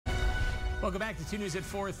Welcome back to 2 News at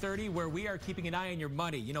 4:30, where we are keeping an eye on your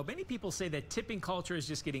money. You know, many people say that tipping culture is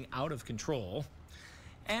just getting out of control.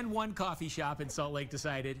 And one coffee shop in Salt Lake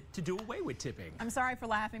decided to do away with tipping. I'm sorry for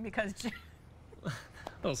laughing because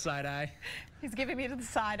Little side eye. he's giving me the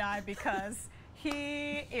side eye because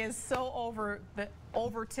he is so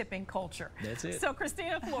over tipping culture. That's it. So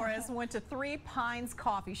Christina Flores went to Three Pines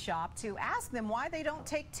Coffee Shop to ask them why they don't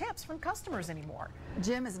take tips from customers anymore.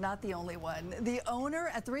 Jim is not the only one. The owner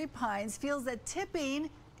at Three Pines feels that tipping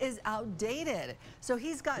is outdated. So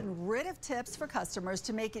he's gotten rid of tips for customers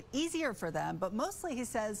to make it easier for them, but mostly he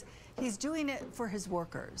says he's doing it for his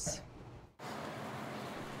workers.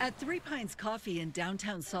 At Three Pines Coffee in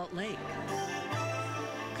downtown Salt Lake,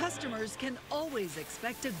 customers can always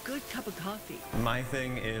expect a good cup of coffee. My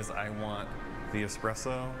thing is I want the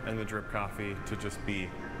espresso and the drip coffee to just be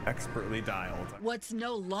expertly dialed. What's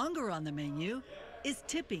no longer on the menu is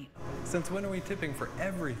tipping. Since when are we tipping for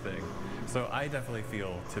everything? So I definitely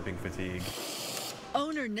feel tipping fatigue.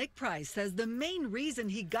 Owner Nick Price says the main reason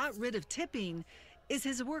he got rid of tipping is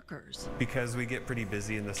his workers. Because we get pretty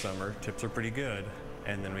busy in the summer, tips are pretty good.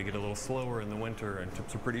 And then we get a little slower in the winter and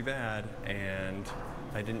tips are pretty bad. And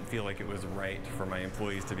I didn't feel like it was right for my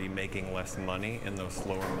employees to be making less money in those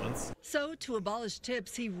slower months. So to abolish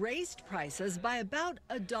tips, he raised prices by about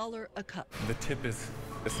 $1 a cup. The tip is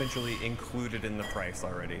essentially included in the price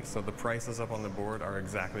already. So the prices up on the board are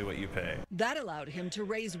exactly what you pay. That allowed him to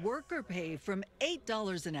raise worker pay from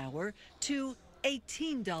 $8 an hour to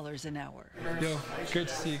 $18 an hour. Yo, great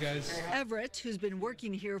to see you guys. Everett, who's been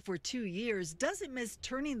working here for 2 years, doesn't miss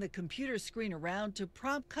turning the computer screen around to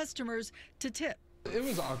prompt customers to tip. It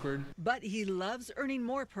was awkward. But he loves earning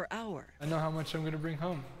more per hour. I know how much I'm going to bring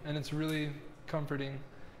home, and it's really comforting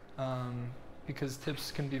because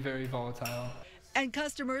tips can be very volatile. And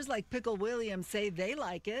customers like Pickle Williams say they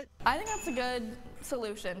like it. I think that's a good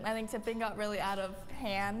solution. I think tipping got really out of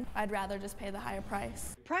hand. I'd rather just pay the higher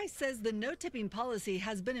price. Price says the no tipping policy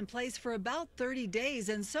has been in place for about 30 days,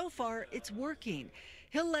 and so far it's working.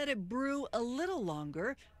 He'll let it brew a little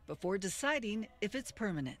longer before deciding if it's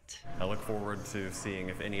permanent. I look forward to seeing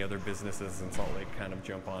if any other businesses in Salt Lake kind of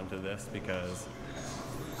jump onto this, because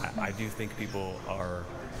I do think people are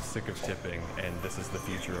sick of tipping, and this is the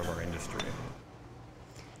future of our industry.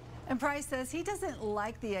 And Price says he doesn't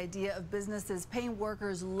like the idea of businesses paying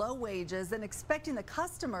workers low wages and expecting the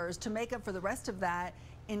customers to make up for the rest of that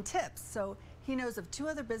in tips. So he knows of 2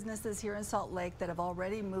 other businesses here in Salt Lake that have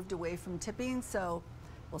already moved away from tipping. So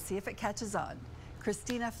we'll see if it catches on.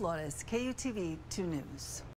 Christina Flores, KUTV 2 News.